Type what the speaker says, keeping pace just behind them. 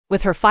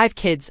With her 5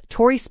 kids,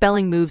 Tori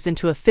Spelling moves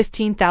into a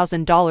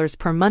 $15,000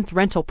 per month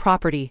rental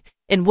property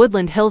in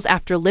Woodland Hills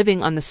after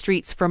living on the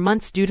streets for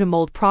months due to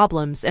mold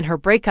problems and her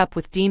breakup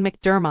with Dean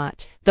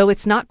McDermott. Though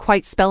it's not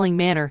quite Spelling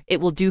Manor, it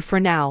will do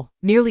for now.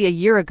 Nearly a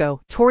year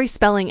ago, Tori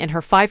Spelling and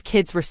her 5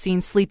 kids were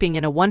seen sleeping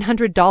in a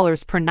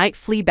 $100 per night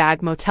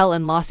Fleabag motel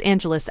in Los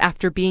Angeles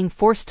after being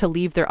forced to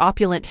leave their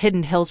opulent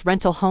Hidden Hills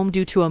rental home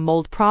due to a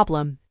mold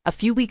problem. A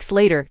few weeks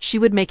later, she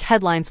would make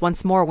headlines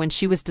once more when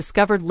she was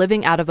discovered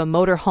living out of a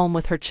motor home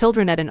with her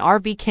children at an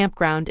RV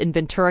campground in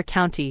Ventura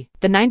County.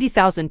 The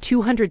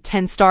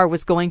 90,210 star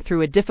was going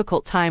through a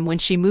difficult time when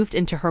she moved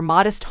into her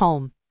modest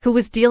home, who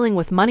was dealing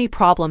with money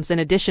problems in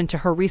addition to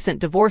her recent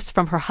divorce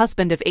from her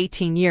husband of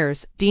 18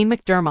 years, Dean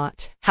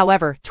McDermott.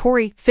 However,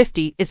 Tori,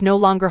 50, is no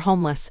longer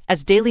homeless,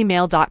 as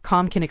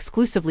DailyMail.com can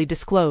exclusively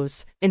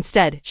disclose.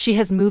 Instead, she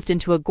has moved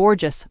into a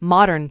gorgeous,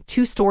 modern,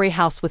 2-story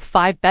house with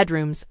 5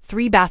 bedrooms,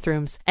 3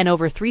 bathrooms, and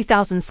over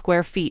 3,000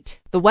 square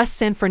feet. The West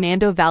San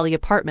Fernando Valley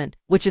apartment,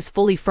 which is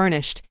fully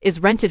furnished, is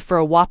rented for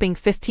a whopping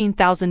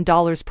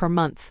 $15,000 per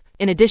month.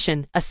 In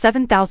addition, a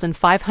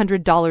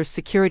 $7,500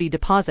 security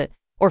deposit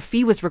or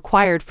fee was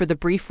required for the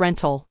brief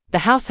rental. The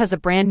house has a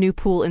brand new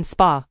pool and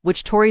spa,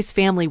 which Tori's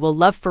family will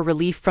love for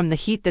relief from the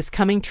heat this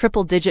coming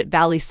triple-digit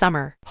valley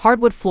summer.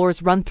 Hardwood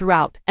floors run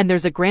throughout, and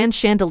there's a grand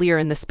chandelier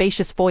in the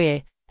spacious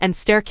foyer and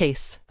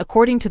staircase.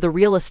 According to the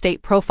real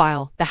estate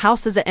profile, the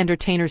house is an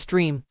entertainer's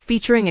dream,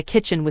 featuring a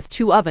kitchen with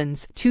 2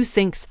 ovens, 2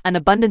 sinks, an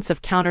abundance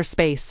of counter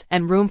space,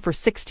 and room for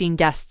 16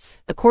 guests.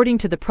 According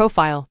to the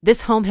profile,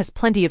 this home has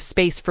plenty of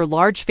space for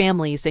large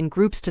families and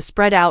groups to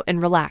spread out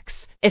and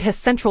relax. It has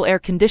central air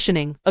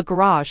conditioning, a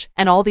garage,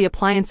 and all the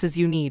appliances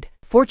you need.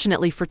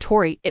 Fortunately for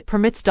Tori, it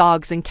permits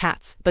dogs and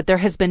cats, but there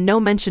has been no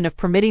mention of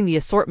permitting the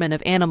assortment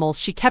of animals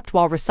she kept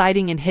while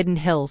residing in Hidden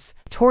Hills.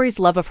 Tori's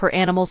love of her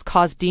animals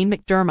caused Dean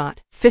McDermott,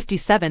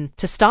 57,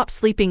 to stop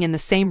sleeping in the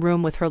same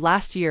room with her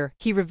last year,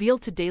 he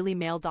revealed to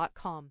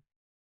DailyMail.com.